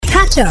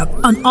Catch up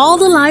on all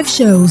the live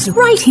shows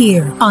right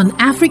here on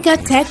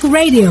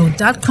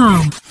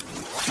africatechradio.com.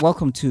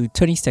 Welcome to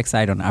Tony's Tech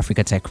Side on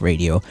Africa Tech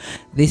Radio.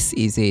 This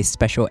is a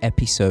special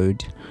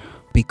episode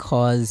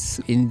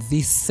because in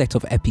this set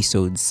of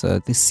episodes,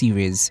 this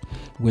series,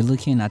 we're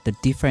looking at the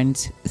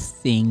different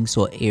things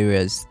or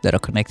areas that are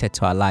connected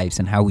to our lives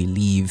and how we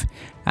live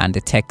and the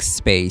tech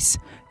space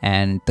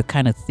and the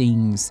kind of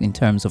things in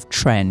terms of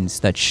trends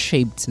that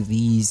shaped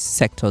these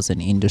sectors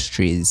and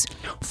industries,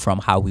 from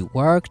how we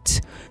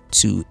worked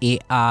to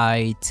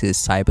AI to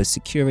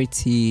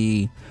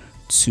cybersecurity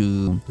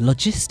to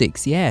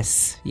logistics.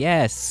 Yes,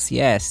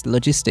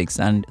 logistics.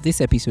 And this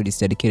episode is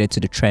dedicated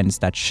to the trends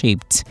that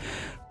shaped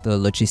the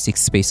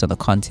logistics space on the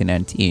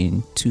continent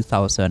in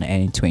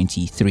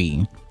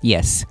 2023.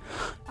 Yes,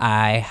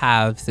 I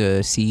have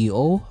the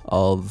CEO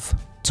of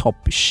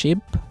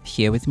TopShip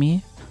here with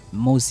me,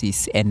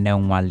 Moses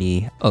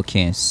Enenwali.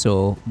 Okay,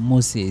 so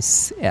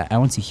Moses, I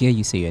want to hear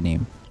you say your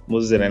name.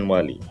 Moses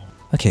Enenwali.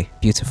 Okay,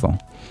 beautiful.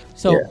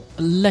 So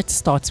let's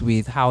start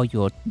with how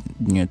your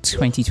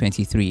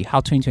 2023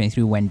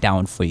 went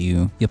down for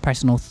you. Your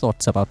personal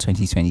thoughts about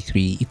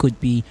 2023.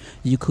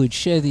 You could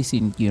share this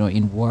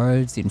in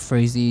words, in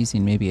phrases,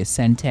 in maybe a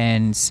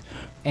sentence,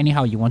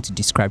 anyhow you want to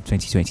describe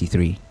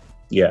 2023.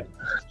 Yeah.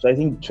 So I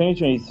think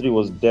 2023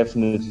 was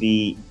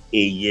definitely a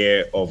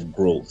year of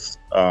growth.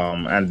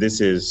 And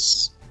this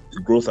is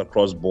growth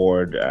across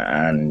board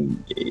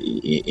and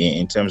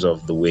in terms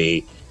of the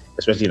way,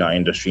 especially in our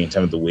industry, in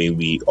terms of the way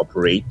we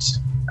operate,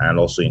 and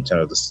also in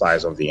terms of the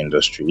size of the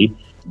industry,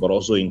 but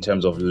also in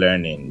terms of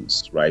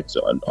learnings, right?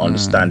 So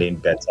understanding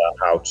better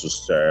how to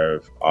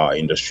serve our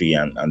industry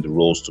and the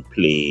roles to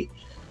play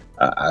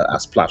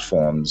as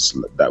platforms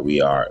that we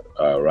are,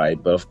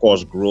 right? But of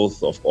course,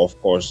 growth of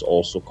course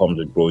also comes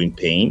with growing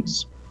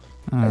pains.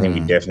 I think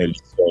we definitely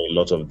saw a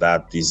lot of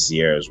that this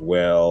year as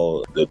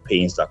well. The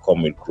pains that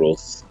come with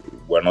growth,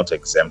 we're not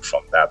exempt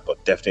from that,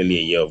 but definitely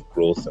a year of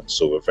growth. And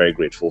so we're very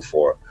grateful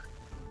for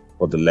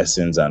the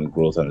lessons and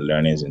growth and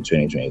learnings in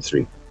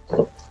 2023.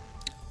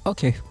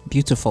 Okay,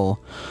 beautiful.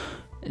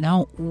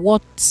 Now,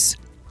 what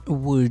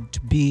would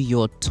be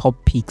your top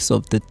picks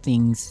of the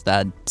things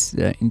that,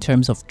 in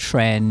terms of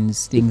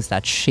trends, things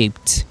that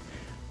shaped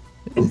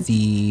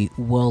the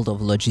world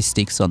of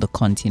logistics on the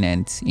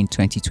continent in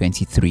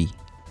 2023?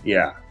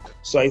 Yeah.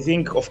 So I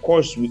think, of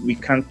course, we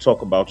can't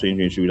talk about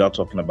 2023 without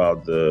talking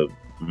about the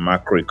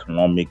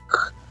macroeconomic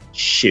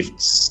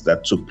shifts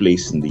that took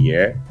place in the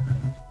year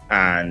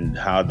and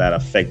how that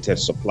affected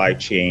supply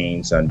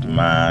chains and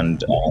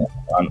demand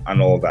and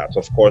all that.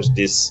 Of course,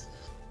 this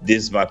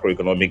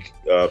macroeconomic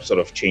sort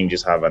of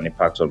changes have an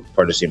impact on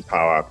purchasing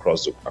power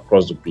across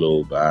the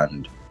globe,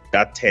 and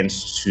that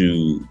tends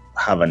to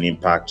have an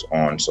impact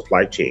on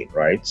supply chain,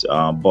 right?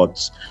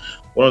 But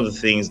one of the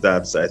things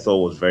that I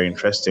thought was very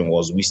interesting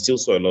was we still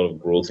saw a lot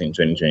of growth in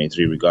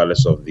 2023,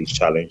 regardless of these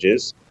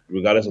challenges,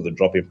 regardless of the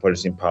drop in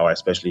purchasing power,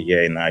 especially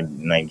here in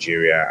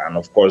Nigeria, and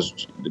of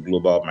course, the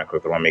global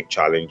macroeconomic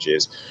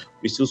challenges.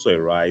 We still saw a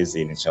rise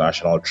in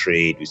international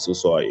trade. We still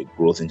saw a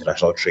growth in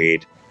international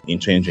trade in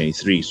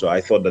 2023. So I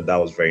thought that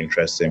was very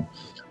interesting.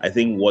 I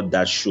think what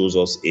that shows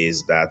us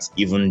is that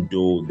even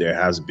though there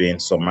has been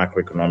some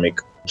macroeconomic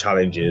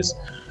challenges,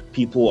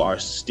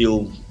 there's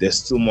still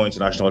more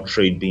international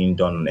trade being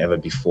done than ever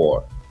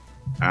before.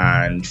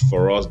 And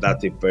for us,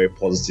 that's a very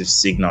positive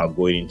signal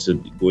going into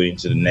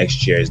the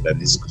next year, is that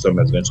this is something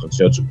that's going to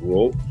continue to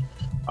grow.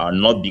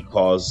 Not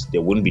because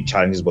there wouldn't be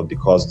challenges, but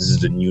because this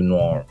is the new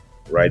norm,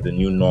 right? The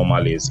new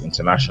normal is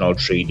international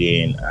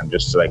trading and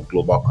just like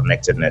global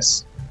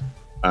connectedness.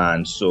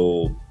 And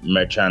so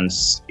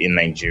merchants in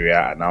Nigeria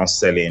are now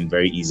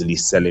very easily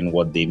selling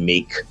what they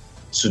make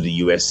to the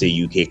USA,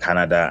 UK,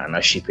 Canada, and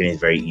are shipping it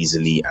very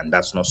easily. And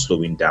that's not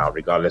slowing down,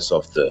 regardless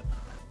of the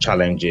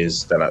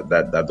challenges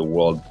that the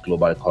world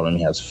global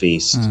economy has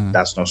faced.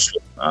 That's not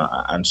slow.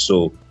 And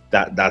so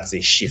that's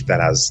a shift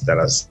that has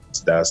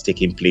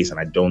taken place. And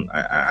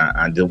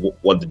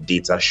what the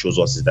data shows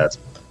us is that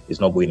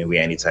it's not going away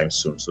anytime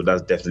soon. So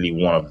that's definitely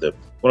one of the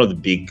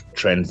big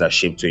trends that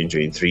shaped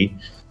 2023.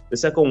 The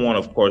second one,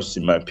 of course,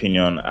 in my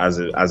opinion, as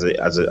a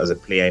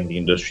player in the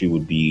industry,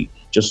 would be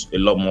just a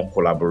lot more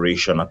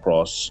collaboration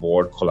across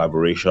board,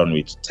 collaboration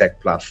with tech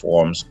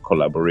platforms,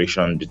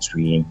 collaboration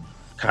between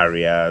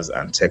carriers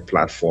and tech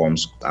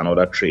platforms and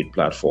other trade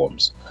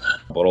platforms,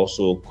 but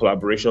also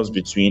collaborations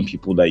between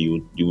people that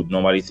you would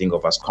normally think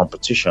of as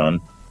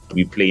competition.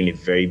 We play in a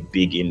very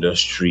big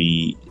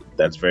industry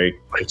that's very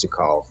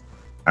critical,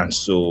 and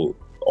so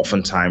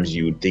oftentimes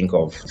you would think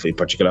of a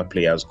particular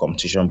player as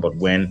competition, but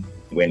when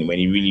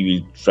you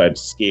really try to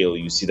scale,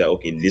 you see that,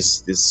 okay,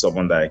 this is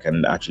someone that I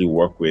can actually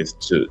work with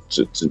to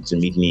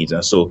meet needs.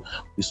 And so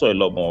we saw a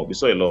lot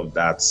of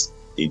that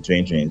in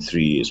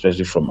 2023,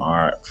 especially from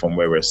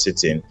where we're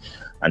sitting.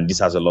 And this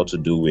has a lot to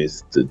do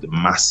with the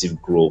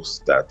massive growth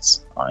that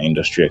our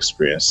industry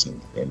experienced in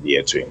the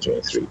year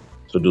 2023.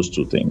 So those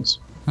two things.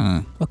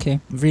 Okay,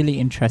 really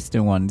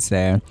interesting ones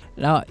there.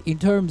 Now, in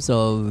terms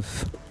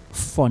of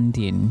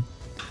funding,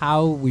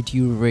 how would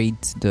you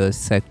rate the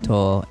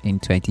sector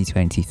in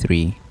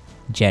 2023?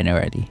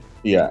 generally?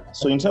 Yeah.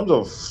 So in terms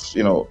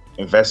of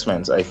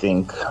investments, I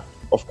think,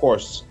 of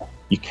course,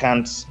 you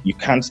can't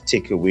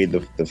take away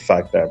the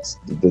fact that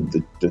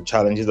the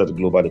challenges that the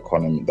global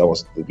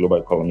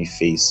economy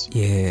faced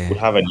would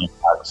have an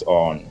impact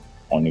on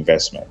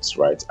investments,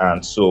 right?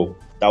 And so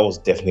that was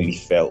definitely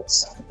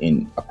felt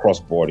across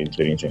board in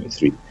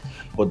 2023.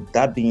 But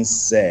that being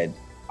said,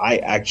 I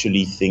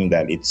actually think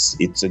that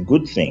it's a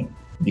good thing,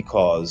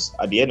 because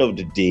at the end of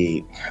the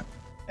day,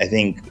 I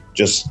think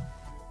just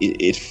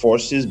it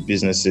forces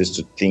businesses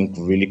to think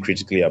really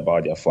critically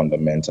about their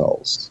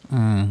fundamentals,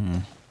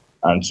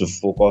 and to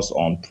focus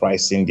on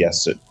pricing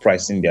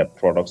their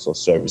products or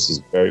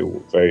services very,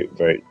 very,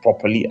 very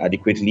properly,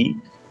 adequately,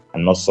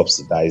 and not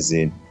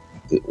subsidizing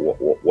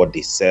what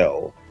they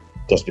sell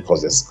just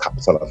because there's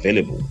capital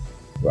available,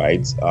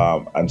 right?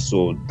 And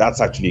so that's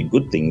actually a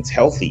good thing. It's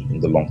healthy in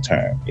the long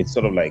term. It's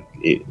sort of like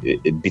a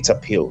bitter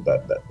pill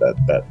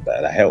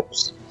that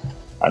helps.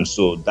 And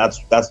so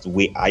that's the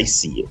way I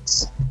see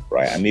it,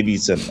 right? And maybe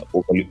it's an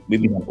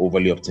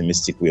overly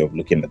optimistic way of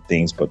looking at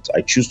things, but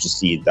I choose to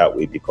see it that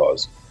way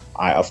because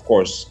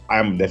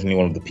I'm definitely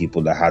one of the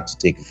people that had to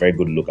take a very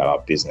good look at our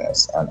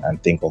business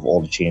and think of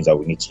all the changes that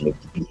we need to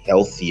make to be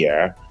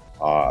healthier,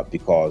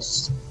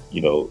 because a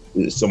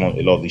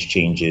lot of these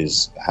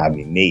changes have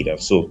been made.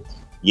 And so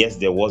yes,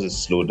 there was a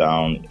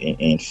slowdown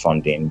in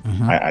funding,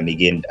 and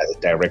again, as a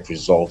direct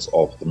result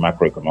of the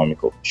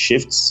macroeconomic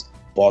shifts,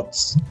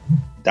 but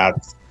that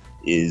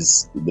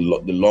is the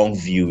long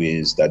view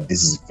is that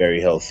this is very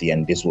healthy,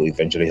 and this will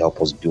eventually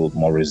help us build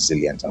more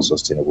resilient and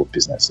sustainable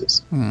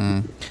businesses.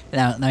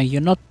 Now you're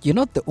not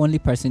the only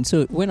person.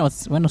 So when I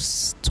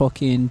was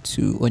talking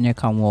to Onyeka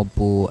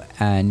Nwobo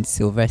and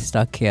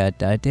Sylvester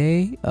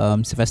Keadade,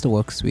 Sylvester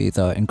works with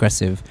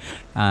Ingressive,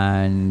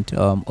 and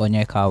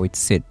Onyeka with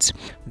SIT.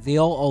 They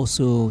all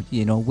also,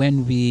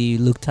 when we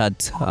looked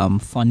at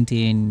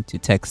funding to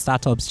tech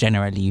startups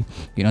generally,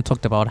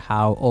 talked about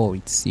how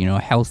it's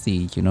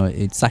healthy,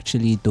 it's actually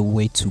the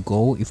way to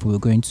go if we're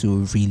going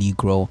to really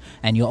grow.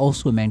 And you're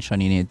also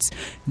mentioning it.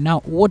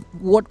 Now,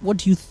 what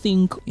do you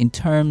think in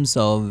terms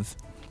of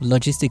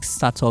logistics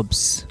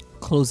startups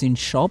closing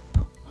shop,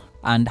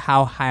 and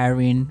how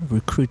hiring,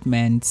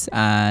 recruitment,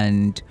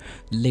 and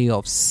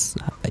layoffs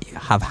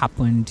have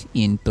happened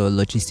in the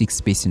logistics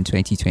space in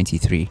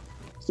 2023?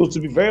 So to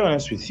be very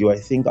honest with you, I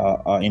think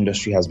our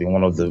industry has been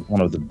one of the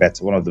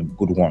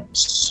good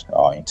ones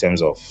in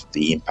terms of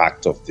the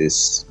impact of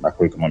this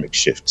macroeconomic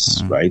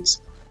shifts, right?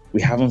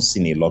 We haven't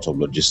seen a lot of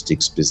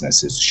logistics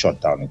businesses shut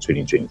down in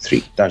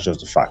 2023. That's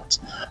just a fact,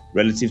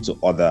 relative to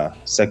other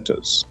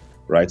sectors,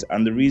 right?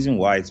 And the reason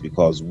why is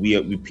because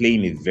we play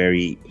in a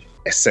very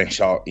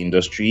essential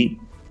industry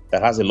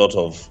that has a lot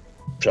of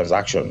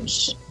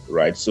transactions,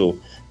 right? So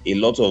a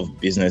lot of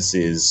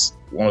businesses,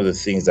 one of the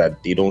things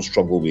that they don't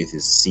struggle with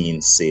is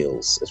seeing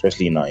sales,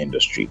 especially in our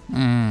industry.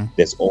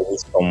 There's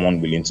always someone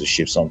willing to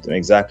ship something.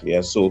 Exactly.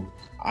 And so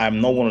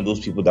I'm not one of those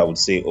people that would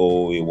say,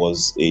 it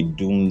was a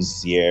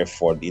dooms year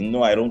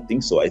no, I don't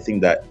think so. I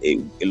think that a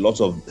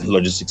lot of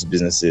logistics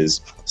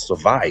businesses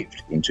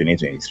survived in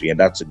 2023, and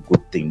that's a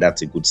good thing.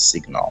 That's a good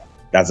signal.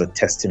 That's a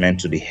testament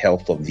to the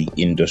health of the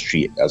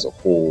industry as a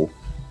whole,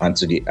 and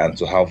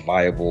to how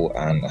viable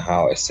and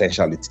how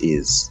essential it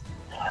is,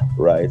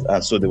 right?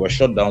 And so there were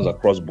shutdowns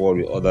across board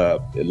with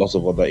lots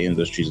of other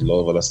industries, a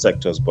lot of other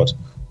sectors, but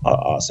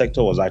our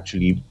sector was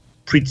actually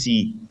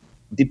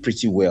did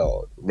pretty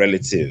well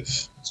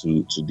relative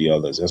to the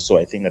others. And so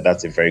I think that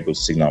that's a very good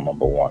signal,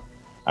 number one.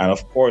 And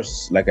of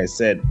course, like I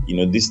said,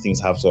 these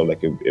things have sort of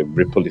like a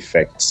ripple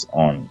effect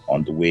on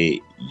the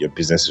way your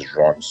business is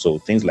run. So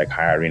things like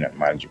hiring and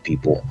managing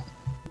people,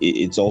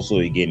 it's also,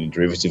 again, a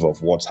derivative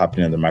of what's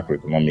happening in the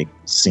macroeconomic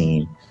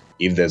scene.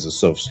 If there's a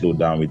sort of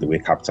slowdown with the way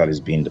capital is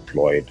being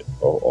deployed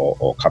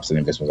or capital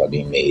investments are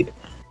being made,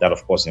 that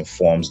of course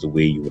informs the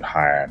way you would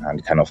hire and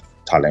the kind of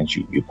talent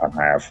you can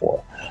hire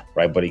for,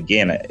 right? But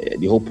again,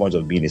 the whole point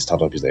of being a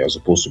startup is that you're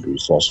supposed to be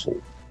resourceful,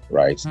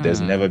 right?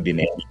 There's never been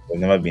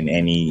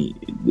any.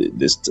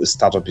 This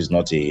startup is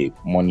not a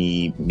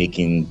money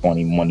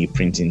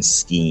printing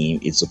scheme.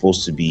 It's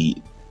supposed to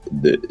be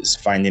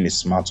finding a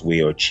smart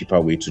way or cheaper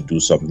way to do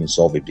something,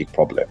 solve a big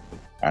problem,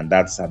 and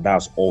that's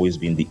always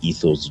been the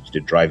ethos, the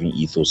driving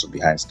ethos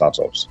behind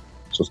startups.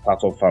 So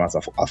startup founders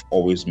have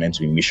always meant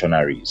to be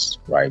missionaries,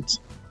 right?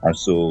 And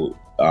so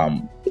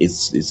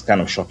it's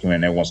kind of shocking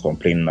when everyone's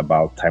complaining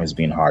about times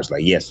being hard. It's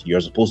like, yes,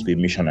 you're supposed to be a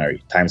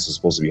missionary. Times are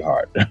supposed to be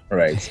hard,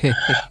 right?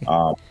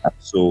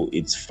 So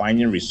it's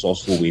finding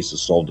resourceful ways to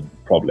solve the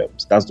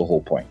problems. That's the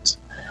whole point.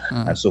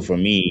 And so for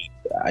me,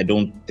 I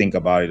don't think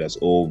about it as,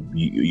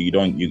 you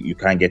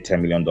can't get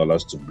 $10 million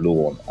to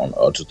blow on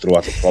or to throw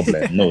at a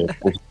problem. No,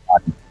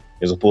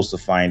 you're supposed to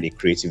find a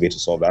creative way to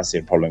solve that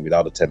same problem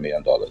without the $10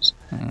 million.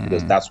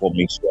 Because that's what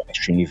makes you an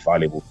extremely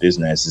valuable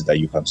business, is that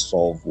you can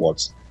solve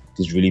what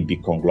these really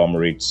big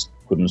conglomerates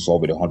couldn't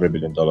solve with $100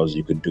 million.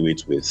 You could do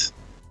it with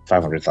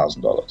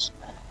 $500,000.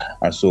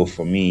 And so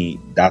for me,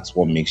 that's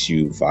what makes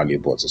you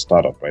valuable as a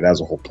startup, right? That's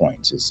the whole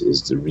point, is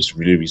the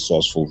really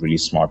resourceful, really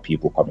smart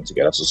people coming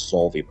together to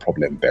solve a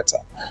problem better.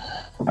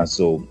 And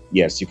so,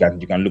 yes, you can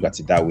look at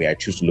it that way. I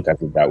choose to look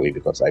at it that way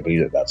because I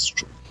believe that that's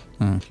true.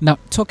 Now,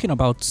 talking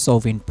about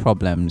solving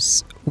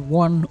problems,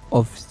 one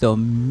of the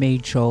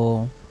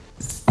major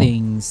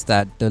things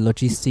that the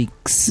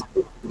logistics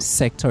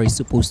sector is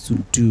supposed to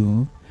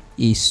do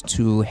is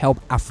to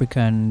help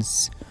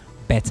Africans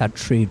better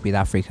trade with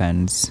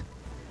Africans,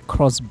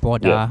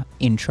 cross-border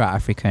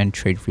intra-African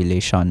trade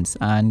relations.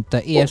 And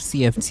the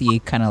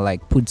AFCFTA kind of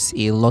like puts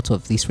a lot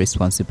of this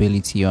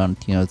responsibility on,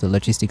 the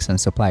logistics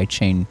and supply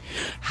chain.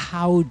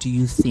 How do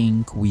you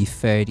think we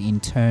fared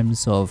in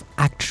terms of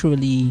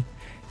actually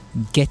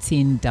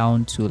getting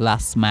down to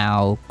last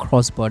mile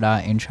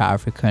cross-border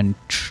intra-African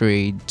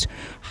trade?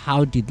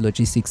 How did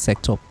logistics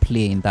sector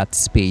play in that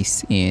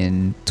space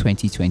in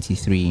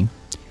 2023?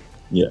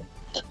 Yeah.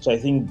 So I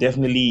think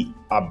definitely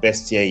our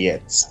best year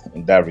yet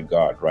in that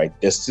regard, right?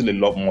 There's still a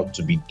lot more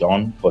to be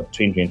done, but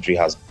 2023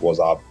 was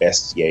our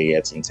best year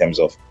yet in terms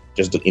of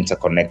just the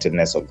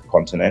interconnectedness of the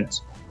continent,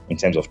 in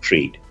terms of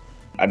trade.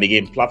 And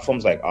again,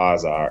 platforms like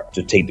ours are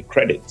to take the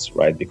credit,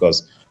 right?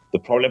 Because the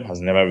problem has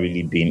never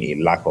really been a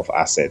lack of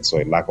assets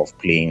or a lack of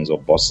planes or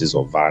buses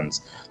or vans.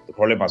 The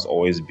problem has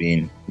always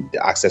been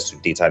the access to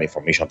data and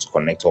information to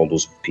connect all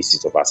those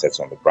pieces of assets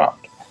on the ground.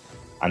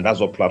 And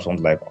that's what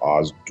platforms like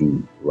ours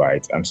do,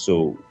 right? And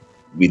so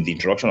with the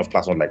introduction of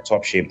platforms like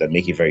TopShip that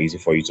make it very easy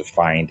for you to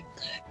find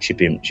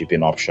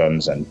shipping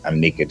options and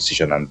make a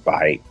decision and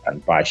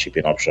buy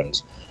shipping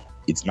options,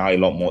 it's now a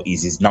lot more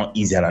easy. It's now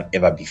easier than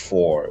ever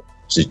before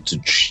to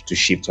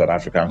ship to an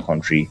African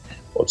country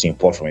or to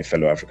import from a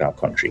fellow African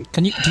country.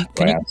 Can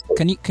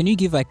you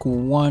give like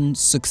one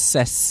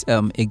success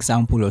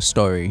example or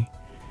story?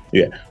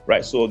 Yeah,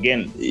 right. So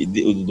again,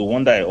 the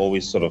one that I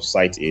always sort of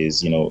cite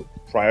is,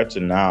 prior to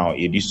now,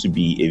 it used to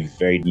be a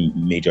very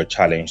major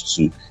challenge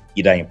to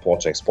either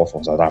import or export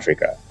from South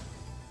Africa.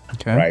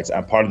 Okay. Right.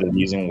 And part of the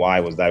reason why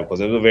was that because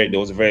there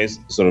was a very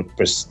sort of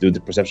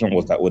the perception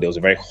was that there was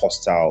a very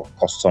hostile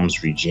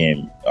customs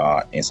regime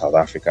in South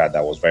Africa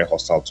that was very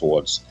hostile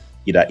towards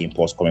either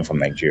imports coming from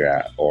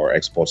Nigeria or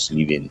exports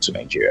leaving to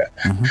Nigeria.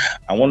 Mm-hmm.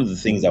 And one of the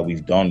things that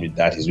we've done with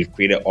that is we've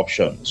created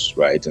options,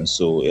 right? And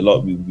so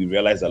we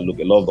realized that, look,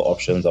 a lot of the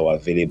options that were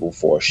available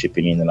for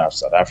shipping in and out of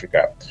South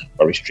Africa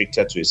are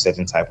restricted to a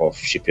certain type of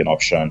shipping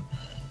option.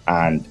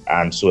 And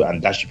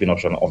that shipping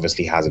option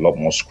obviously has a lot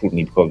more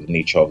scrutiny because of the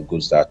nature of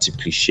goods that are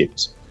typically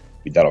shipped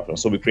with that option.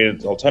 So we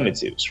created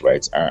alternatives,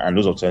 right? And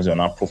those alternatives are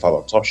now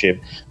profiled on TopShip,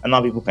 and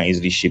now people can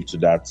easily ship to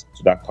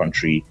that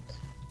country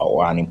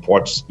and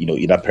import,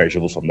 either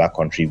perishables from that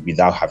country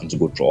without having to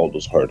go through all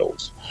those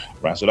hurdles,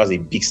 right? So that's a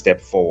big step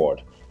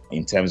forward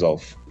in terms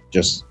of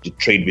just the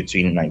trade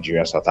between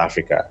Nigeria and South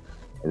Africa,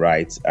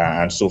 right?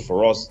 And so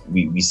for us,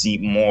 we see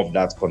more of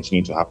that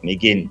continue to happen.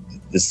 Again,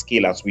 the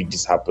scale at which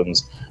this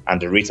happens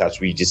and the rate at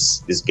which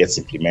this gets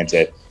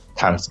implemented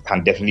can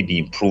definitely be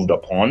improved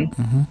upon.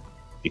 Mm-hmm.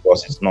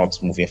 Because it's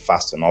not moving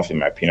fast enough, in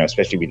my opinion,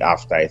 especially with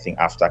AFTA. I think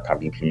AFTA can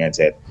be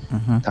implemented,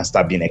 can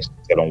start being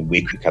executed on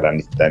way quicker than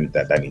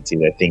it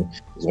is. I think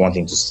it's one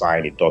thing to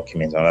sign a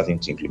document, another thing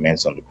to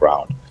implement on the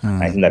ground.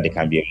 I think that there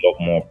can be a lot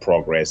more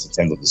progress in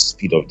terms of the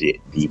speed of the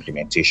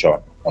implementation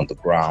on the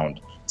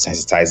ground,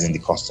 sensitizing the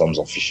customs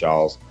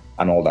officials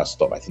and all that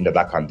stuff. I think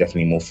that can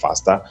definitely move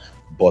faster.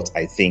 But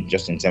I think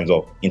just in terms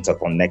of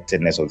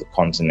interconnectedness of the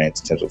continent,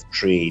 in terms of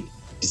trade,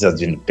 this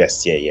has been the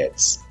best year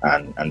yet,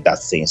 and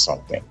that's saying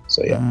something.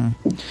 So yeah.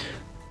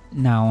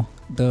 Now,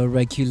 the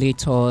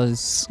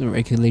regulators,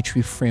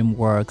 regulatory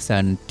frameworks,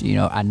 and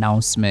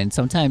announcements.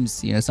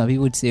 Sometimes some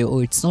people would say,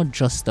 "Oh, it's not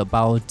just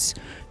about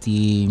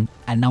the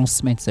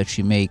announcements that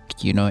you make."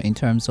 In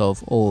terms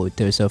of, "Oh,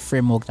 there's a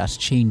framework that's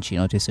changed.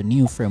 There's a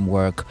new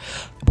framework,"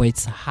 but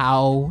it's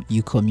how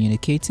you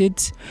communicate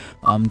it.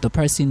 The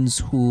persons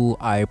who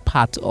are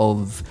part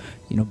of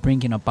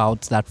bringing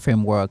about that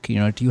framework,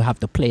 do you have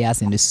the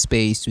players in the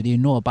space? Do they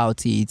know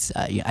about it?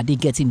 Are they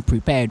getting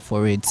prepared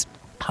for it?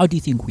 How do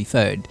you think we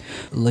fared?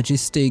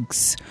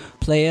 Logistics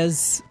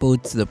players,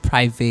 both the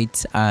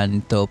private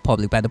and the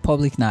public. By the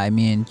public now, I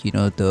mean,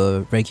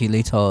 the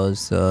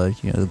regulators,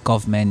 the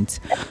government.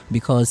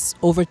 Because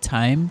over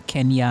time,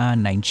 Kenya,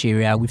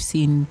 Nigeria, we've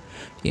seen,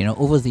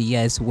 over the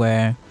years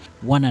where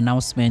one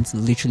announcement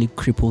literally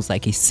cripples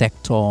like a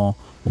sector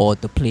or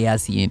the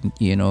players in,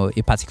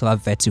 a particular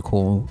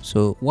vertical.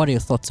 So what are your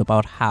thoughts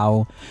about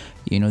how,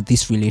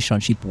 this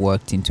relationship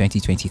worked in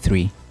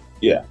 2023?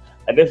 Yeah.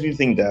 I definitely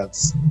think that,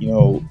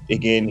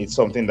 again, it's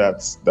something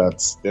that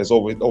there's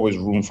always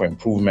room for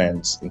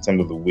improvement in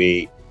terms of the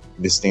way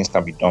these things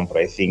can be done. But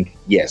I think,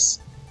 yes,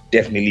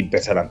 definitely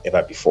better than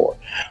ever before,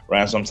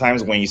 right? And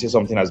sometimes when you say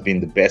something has been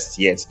the best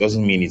yet, it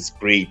doesn't mean it's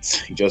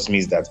great. It just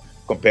means that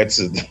compared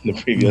to the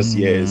previous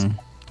years,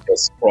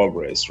 there's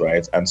progress,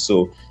 right? And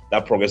so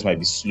that progress might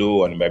be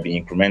slow and it might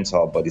be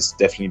incremental, but it's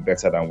definitely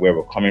better than where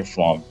we're coming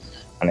from.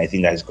 And I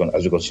think that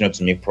as we continue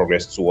to make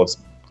progress towards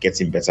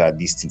getting better at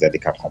these things, that they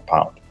can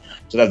compound.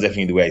 So that's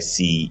definitely the way I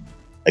see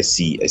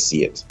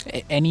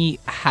it. Any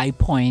high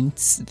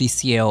points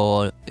this year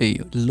or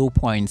low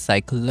points,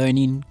 like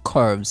learning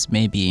curves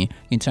maybe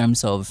in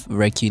terms of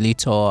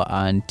regulator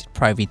and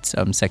private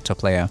sector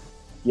player?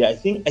 Yeah, I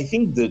think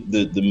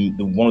the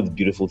one of the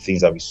beautiful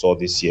things that we saw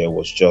this year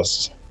was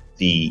just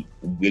the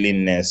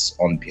willingness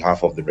on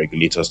behalf of the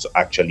regulators to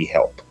actually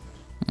help,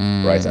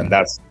 right? And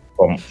that's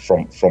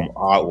from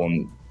our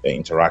own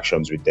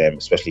interactions with them,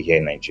 especially here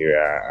in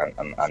Nigeria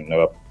and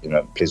another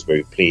place where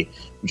we play.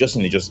 Just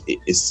in just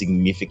a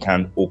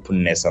significant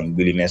openness and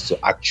willingness to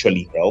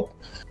actually help,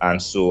 and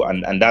so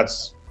and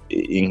that's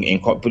you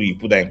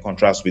put that in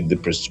contrast with the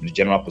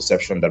general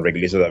perception that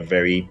regulators are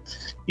very,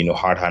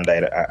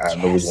 hard-handed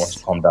and always want to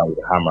come down with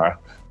a hammer,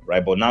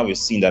 right? But now we're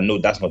seeing that no,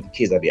 that's not the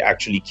case. That they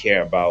actually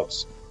care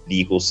about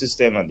the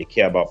ecosystem and they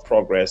care about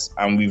progress,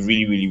 and we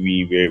really, really,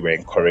 really, very, very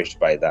encouraged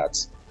by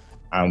that.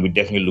 And we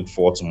definitely look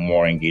forward to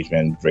more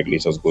engagement with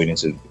regulators going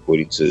into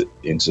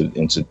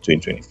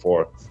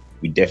 2024.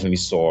 We definitely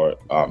saw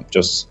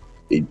just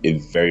a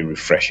very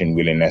refreshing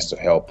willingness to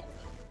help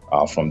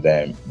from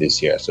them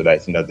this year. So I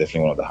think that's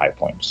definitely one of the high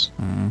points.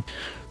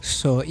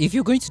 So if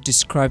you're going to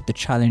describe the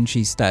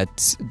challenges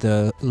that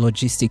the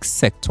logistics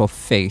sector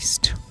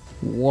faced,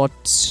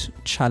 what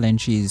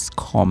challenges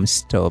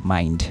comes to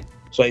mind?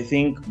 So I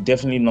think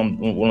definitely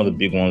one of the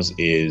big ones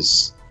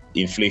is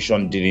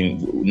inflation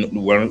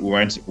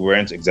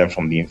weren't exempt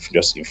from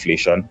just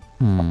inflation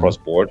across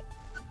board.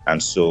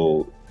 And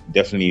so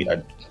definitely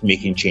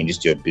making changes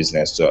to your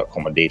business to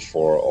accommodate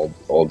for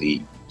all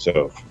the sort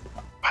of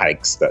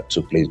hikes that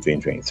took place in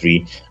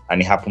 2023,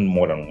 and it happened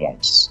more than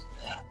once,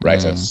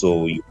 right? And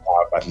so you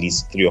have at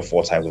least 3 or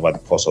 4 times over the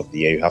course of the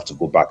year, you have to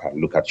go back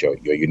and look at your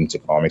unit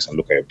economics and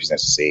look at your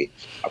business to say,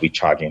 are we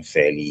charging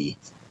fairly?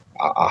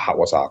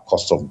 What's our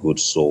cost of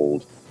goods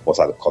sold? What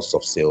are the costs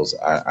of sales?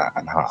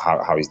 And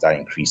how is that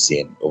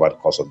increasing over the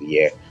course of the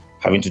year?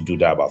 Having to do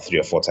that about 3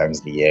 or 4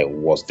 times a year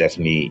was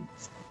definitely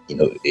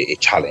a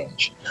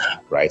challenge,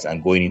 right?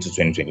 And going into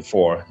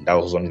 2024, that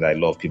was something that a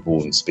lot of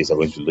people in space are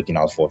going to be looking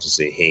out for, to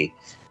say, hey,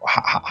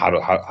 how do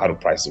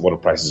prices, what do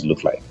prices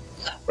look like,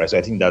 right? So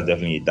I think that's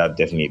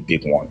definitely a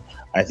big one.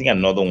 I think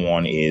another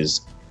one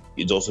is,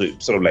 it's also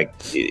sort of like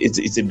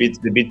it's a bit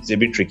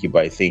tricky,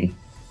 but I think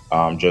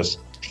just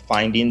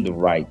finding the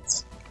right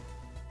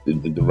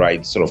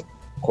sort of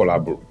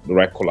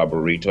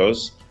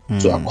collaborators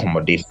to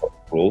accommodate for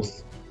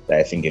growth that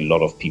I think a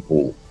lot of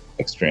people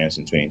experienced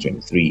in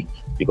 2023.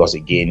 Because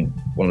again,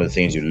 one of the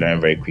things you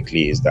learn very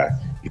quickly is that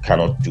you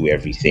cannot do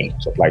everything.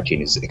 Supply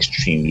chain is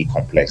extremely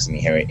complex and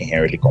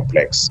inherently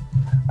complex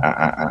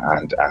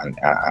and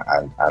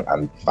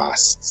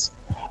vast,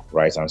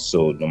 right? And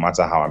so no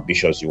matter how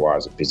ambitious you are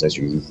as a business,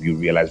 you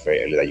realize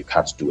very early that you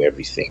can't do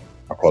everything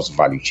across the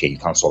value chain. You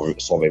can't solve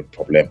every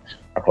problem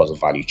across the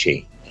value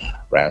chain,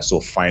 right? So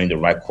finding the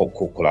right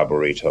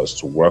collaborators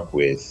to work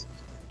with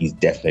is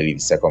definitely the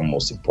second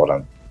most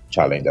important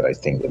challenge that I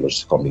think the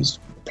logistics companies,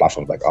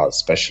 platforms like ours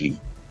especially,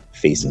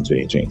 face in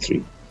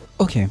 2023.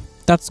 Okay,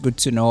 that's good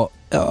to know.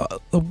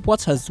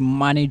 What has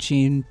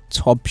managing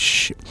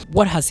TopShip,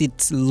 what has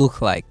it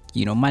look like,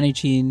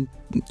 managing,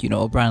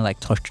 a brand like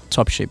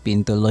TopShip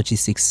in the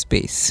logistics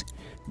space,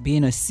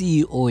 being a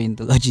CEO in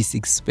the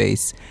logistics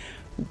space?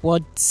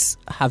 What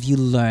have you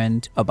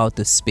learned about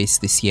the space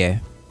this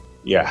year?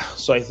 Yeah,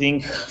 so I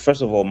think,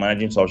 first of all,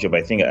 managing TopShip,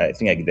 I think I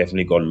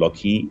definitely got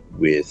lucky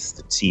with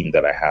the team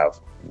that I have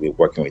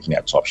working with me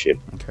at TopShip.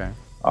 Okay.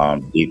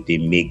 They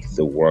make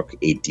the work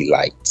a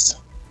delight,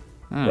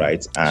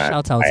 right? And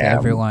Shout out to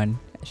everyone.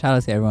 Shout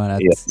out to everyone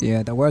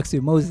that works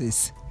with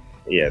Moses.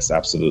 Yes,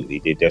 absolutely.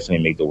 They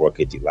definitely make the work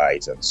a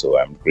delight, and so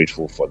I'm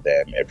grateful for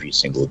them every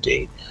single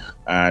day.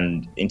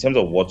 And in terms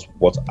of what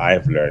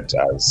I've learned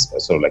as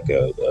sort of like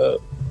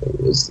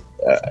as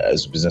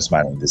a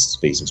businessman in this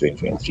space in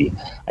 2023,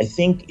 I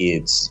think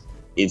it's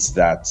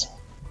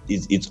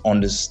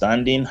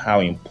understanding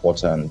how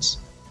important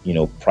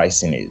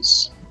pricing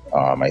is.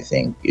 I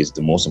think is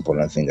the most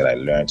important thing that I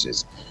learned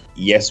is,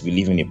 yes, we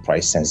live in a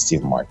price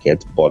sensitive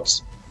market,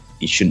 but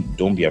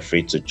don't be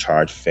afraid to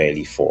charge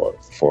fairly for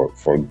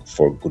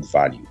good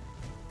value.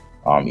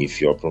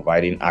 If you're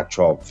providing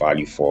actual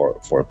value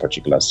for a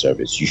particular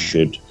service, you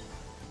should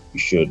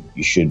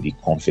be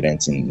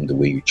confident in the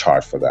way you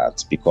charge for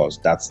that, because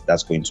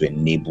that's going to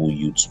enable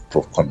you to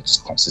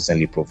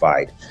consistently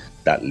provide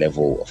that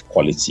level of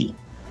quality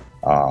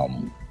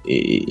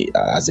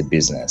as a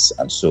business.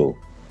 And so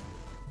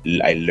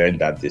I learned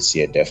that this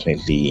year,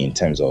 definitely, in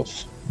terms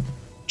of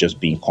just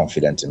being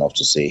confident enough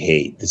to say,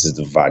 hey, this is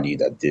the value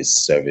that this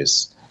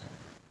service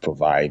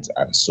provides,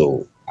 and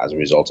so as a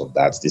result of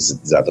that,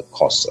 these are the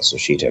costs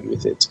associated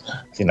with it.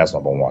 I think that's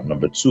number one.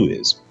 Number two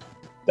is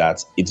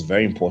that it's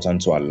very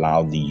important to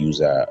allow the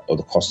user or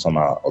the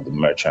customer or the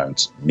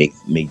merchant make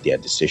their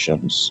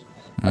decisions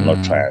and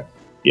not try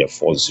and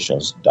force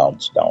decisions down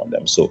on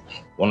them. So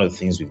one of the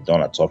things we've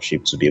done at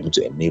TopShip to be able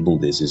to enable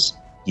this is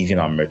giving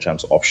our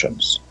merchants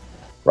options,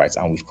 right?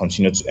 And we've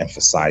continued to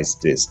emphasize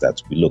this,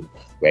 that we're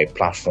a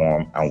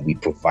platform and we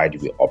provide you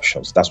with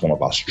options. That's one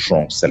of our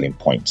strong selling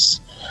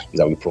points, is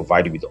that we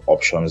provide you with the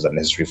options that are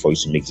necessary for you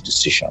to make the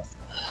decision.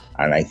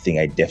 And I think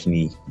I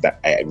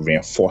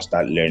reinforced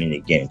that learning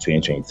again in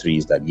 2023,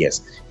 is that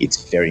yes,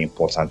 it's very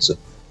important to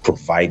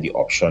provide the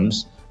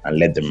options and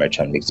let the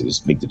merchant make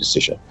the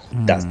decision.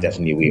 That's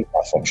definitely a way a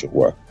platform should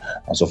work.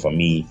 And so for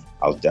me,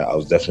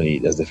 that's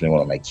definitely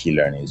one of my key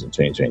learnings in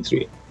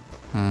 2023.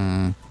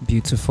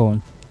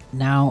 Beautiful.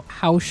 Now,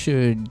 how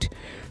should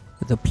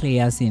the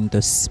players in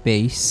the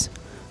space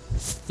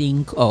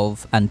think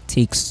of and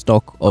take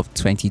stock of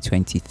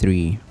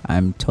 2023?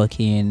 I'm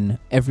talking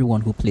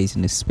everyone who plays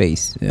in the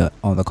space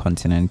on the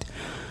continent.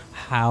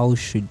 How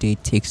should they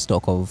take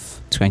stock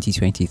of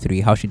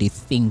 2023? How should they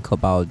think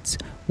about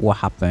what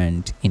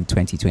happened in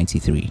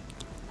 2023?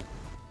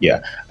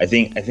 Yeah, I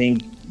think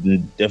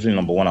definitely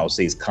number one I would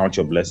say is count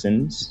your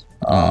blessings.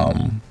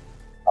 Count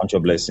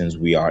your blessings.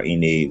 We are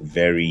in a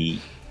very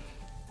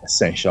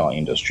essential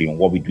industry, and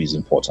what we do is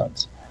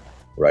important,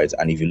 right?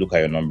 And if you look at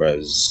your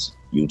numbers,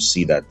 you'd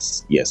see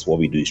that yes, what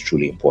we do is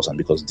truly important,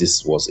 because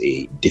this was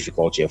a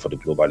difficult year for the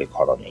global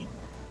economy.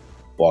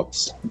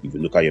 But if you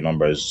look at your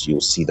numbers,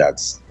 you'll see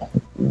that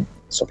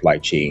supply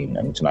chain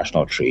and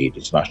international trade,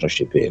 international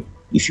shipping,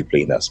 if you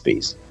play in that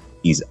space,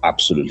 is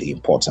absolutely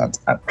important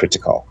and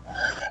critical.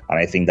 And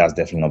I think that's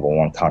definitely number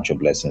one, count your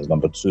blessings.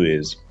 Number two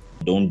is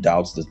don't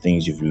doubt the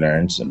things you've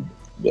learned, and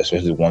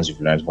especially the ones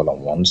you've learned more than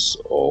once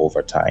or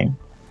over time.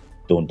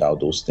 Don't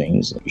doubt those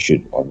things. You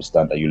should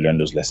understand that you learned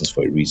those lessons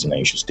for a reason and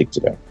you should stick to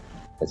them.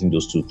 I think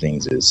those two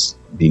things is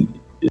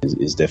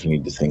definitely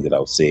the thing that I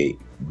would say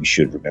we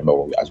should remember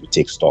as we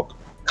take stock.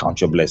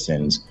 Count your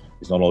blessings.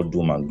 It's not all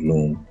doom and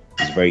gloom.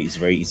 It's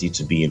very easy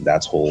to be in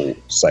that whole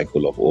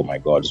cycle of, oh my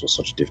God, this was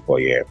such a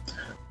difficult year.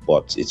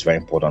 But it's very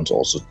important to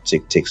also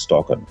take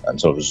stock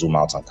and sort of zoom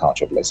out and count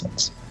your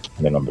blessings.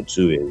 And then number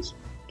two is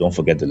don't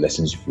forget the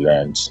lessons you've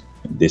learned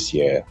this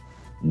year.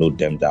 Note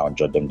them down,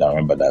 jot them down.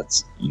 Remember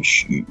that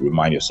you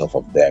remind yourself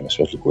of them,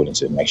 especially going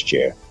into the next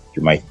year.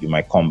 You might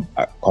come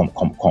on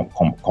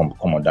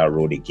that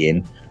road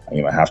again, and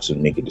you might have to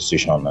make a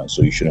decision. And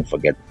so you shouldn't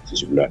forget what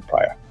you've learned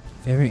prior.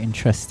 Very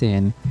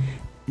interesting.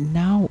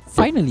 Now,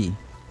 finally,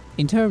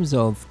 in terms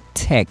of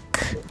tech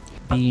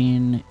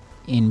being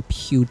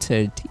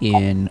imputed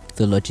in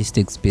the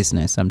logistics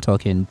business, I'm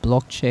talking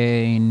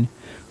blockchain,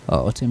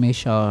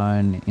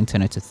 automation,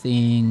 Internet of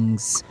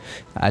Things,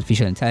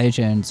 artificial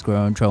intelligence,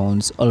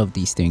 drones, all of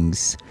these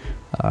things.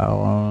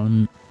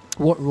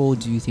 What role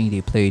do you think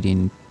they played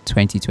in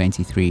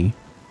 2023?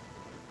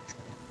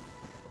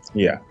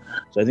 Yeah,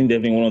 so I think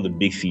definitely one of the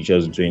big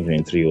features in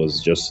 2023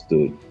 was just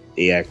the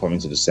AI coming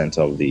to the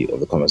center of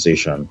the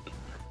conversation,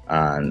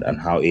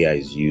 and how AI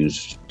is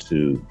used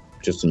to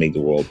make the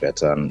world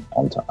better and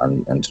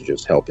to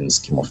just help in the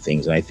scheme of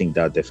things. And I think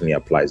that definitely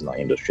applies in our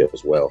industry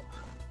as well,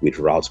 with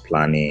route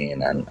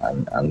planning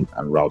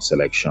and route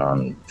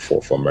selection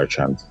for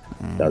merchants.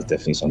 That's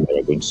definitely something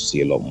we're going to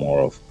see a lot more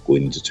of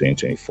going into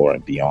 2024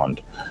 and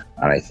beyond.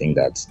 And I think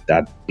that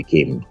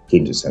came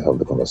to the center of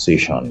the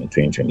conversation in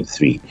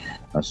 2023.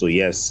 And so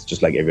yes,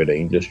 just like every other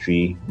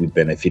industry, we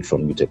benefit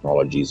from new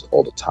technologies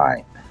all the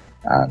time.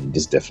 And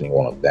this is definitely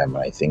one of them.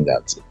 And I think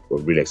that we're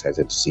really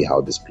excited to see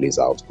how this plays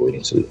out going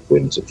into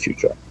the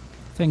future.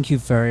 Thank you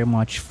very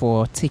much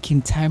for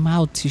taking time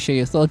out to share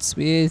your thoughts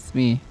with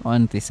me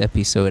on this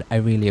episode. I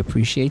really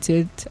appreciate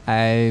it.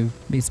 I've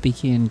been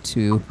speaking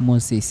to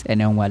Moses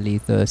Enenwali,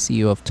 the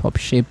CEO of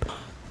TopShip.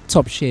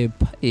 TopShip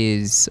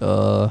is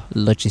a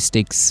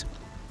logistics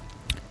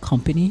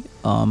company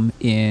on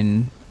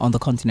the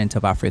continent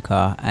of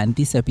Africa, and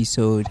this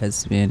episode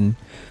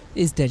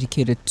is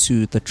dedicated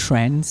to the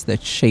trends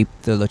that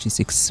shaped the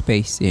logistics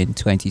space in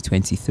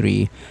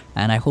 2023.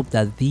 And I hope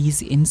that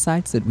these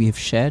insights that we have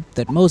shared,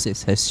 that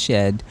Moses has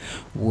shared,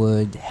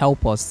 would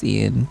help us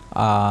in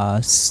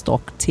our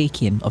stock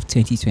taking of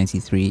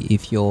 2023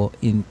 if you're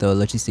in the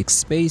logistics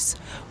space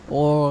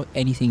or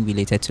anything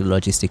related to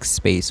logistics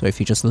space, or if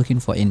you're just looking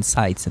for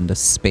insights in the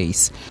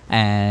space.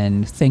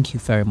 And thank you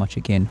very much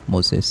again,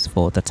 Moses,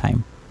 for the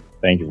time.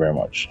 Thank you very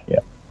much. Yeah,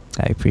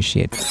 I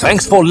appreciate it.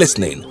 Thanks for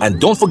listening, and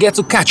don't forget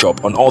to catch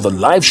up on all the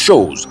live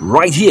shows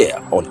right here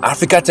on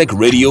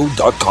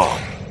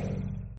africatechradio.com.